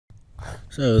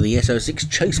So the SO6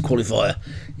 Chase Qualifier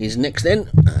is next then,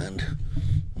 and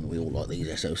we all like these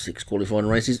SO6 qualifying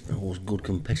races, always good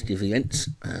competitive events.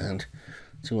 And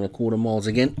 2¼ miles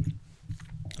again.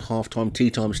 Half-time,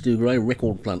 tea time, Stu Gray,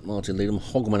 Record Plant, Martin Leadham,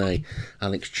 Hogmanay,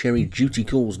 Alex Cherry, Duty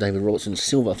Calls, David Robertson,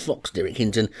 Silver Fox, Derek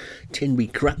Hinton, Tenby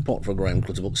Crackpot for Graham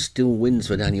Clutterbuck, Still Wins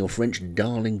for Daniel French,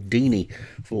 Darling Deeney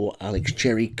for Alex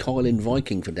Cherry, Kylin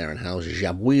Viking for Darren Howes,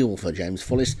 Jabwheel for James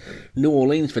Follis, New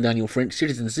Orleans for Daniel French,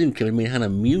 Citizen Zoo, Kevin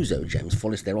Meehan, Muso, James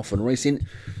Follis. They're off and racing.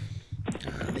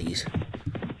 And these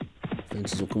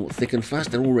fences will come up thick and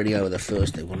fast. They're already over the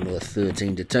first. They've got another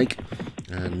 13 to take.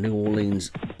 And New Orleans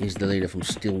is the leader from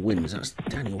Still Wins. That's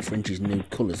Daniel French's new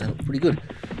colours. They look pretty good.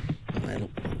 And they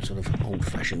look sort of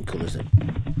old-fashioned colours. They're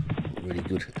really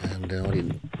good. And I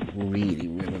didn't really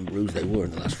remember whose they were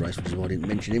in the last race, which is why I didn't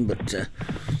mention him. But I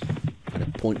had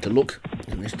a point to look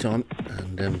in this time.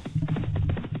 And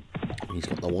he's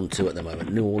got the 1-2 at the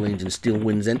moment. New Orleans and Still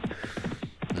Wins then.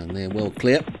 And they're well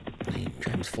clear. The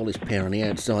James Follis pair on the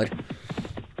outside.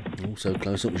 Also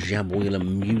close up Jabwheel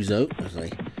and Muso as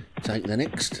they take the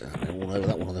next. And they're all over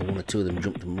that one, although 1 or 2 of them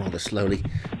jumped them rather slowly.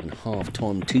 And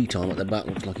half-time, tea time at the back.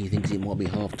 Looks like he thinks it might be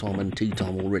half-time and tea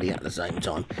time already at the same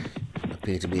time. Doesn't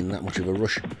appear to be in that much of a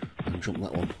rush. And jumped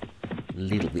that one a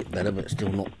little bit better, but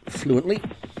still not fluently.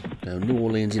 So New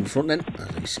Orleans in front then, as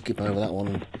they skip over that one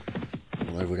and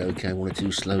all over it okay. 1 or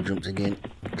 2 slow jumps again,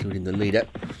 including the leader.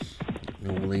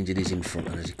 New Orleans it is in front,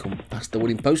 and as he comes past the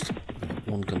winning post,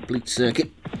 one complete circuit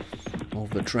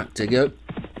of the track to go.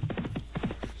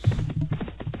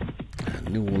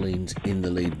 And New Orleans in the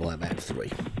lead by about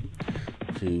 3.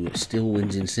 To Still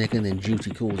Wins in second, then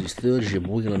Duty Calls is third,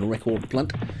 Jabwheel and Record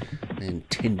Plant. Then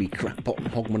Tenby Crackpot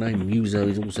and Hogmanay. Muso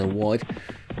is also wide.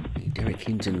 Derek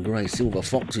Hinton, Gray, Silver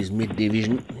Fox is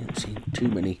mid-division. You don't see too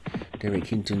many Derek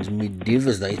Hintons mid-div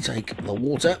as they take the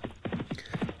water.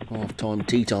 Half-time,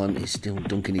 tea time is still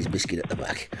dunking his biscuit at the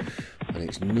back. And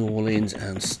it's New Orleans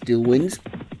and Still Wins.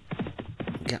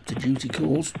 Gap to Duty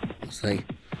Calls as they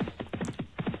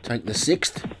take the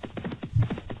 6th.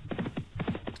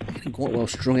 Getting quite well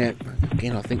strung out.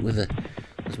 Again, I think with the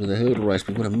hurdle race,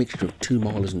 we've got a mixture of 2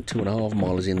 milers and 2½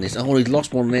 milers in this. Oh, he's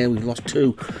lost one there. We've lost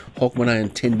 2. Hogmanay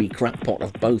and Tenby Crackpot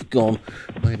have both gone.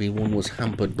 Maybe one was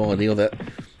hampered by the other.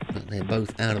 But they're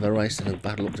both out of the race. So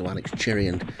bad luck to Alex Cherry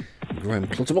and Graham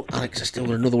Clutterbuck. Alex has still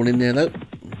got another one in there though.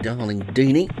 Darling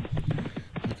Deeney.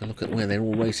 Take a look at where they're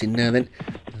all racing now then.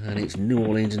 And it's New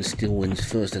Orleans and Still Wins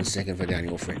first and second for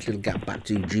Daniel French. Little gap back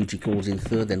to Duty Calls in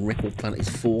third, then Record Plant is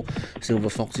 4, Silver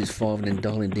Fox is 5, and then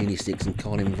Darling Deeney 6, and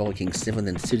Kylin Viking 7,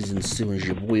 then Citizen Sue and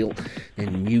Jabwheel,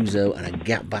 then Muso, and a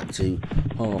gap back to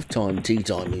half-time, tea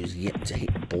time, who's yet to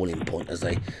hit boiling point as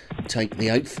they take the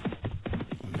 8th.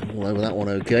 All over that one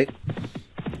okay.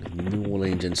 New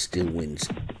Orleans and Still Wins.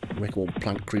 Record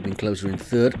Plant creeping closer in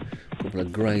third. A couple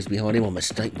of greys behind him. A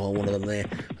mistake by one of them there.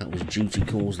 That was Duty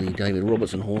Calls, the David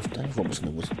Robertson horse. David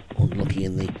Robertson was unlucky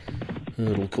in the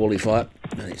hurdle qualifier.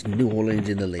 And it's New Orleans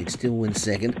in the lead. Still Wins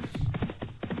second.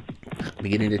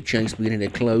 Beginning to chase, beginning to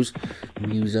close.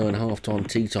 Muso and half-time,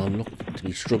 tea time look to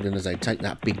be struggling as they take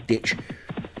that big ditch.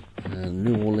 And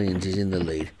New Orleans is in the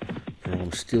lead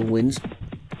from Still Wins.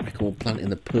 Record Plant in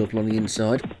the purple on the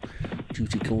inside.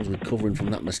 Duty Calls recovering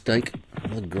from that mistake.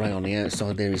 Another grey on the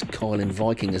outside there is Kylin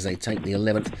Viking as they take the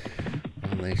 11th.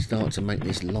 And they start to make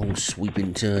this long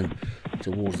sweeping turn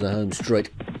towards the home straight.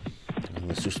 And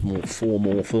there's just 4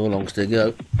 more furlongs to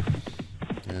go.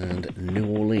 And New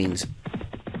Orleans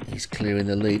is clearing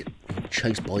the lead.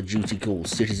 Chased by Duty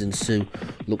Calls. Citizen Sue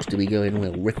looks to be going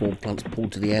well. Record Plant's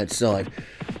pulled to the outside.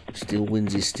 Still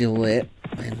Wins is still there.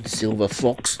 And Silver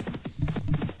Fox.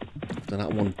 After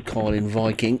that one, Kylin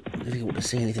Viking. Difficult to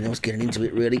see anything else getting into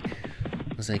it really.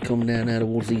 As they come down now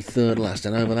towards the 3rd last,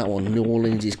 and over that one New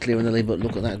Orleans is clearing the lead, but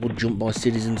look at that good jump by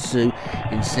Citizen Sue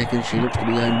in second. She looks to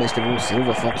be going best of all.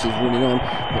 Silver Fox is running on,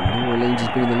 but New Orleans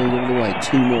has been in the lead all the way.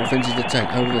 2 more fences to take.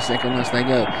 Over the 2nd last they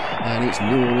go, and it's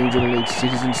New Orleans in the lead.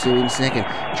 Citizen Sue in second.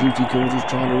 Duty Calls is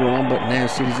trying to run on, but now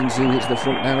Citizen Sue hits the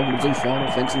front down towards the final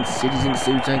fence, and Citizen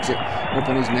Sue takes it up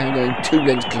and is now going 2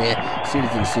 legs clear.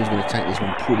 Citizen Sue's going to take this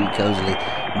one pretty cosily.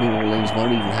 New Orleans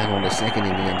won't even hang on to second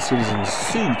in the end. Citizen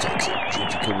Sue takes it.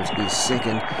 Duty Calls is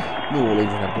second. New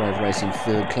Orleans on a brave race in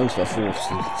third. Close for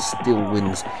 4th. Still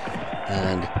Wins.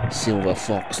 And Silver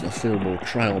Fox. The field will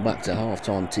trail back to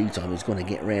half-time, tea time. Is going to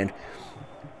get round.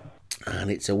 And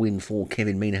it's a win for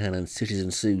Kevin Meehan and Citizen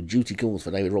Sue. Duty Calls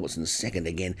for David Robertson second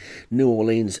again. New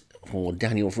Orleans for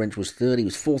Daniel French was third. He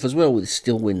was 4th as well with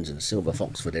Still Wins, and Silver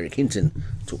Fox for Derek Hinton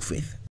took 5th.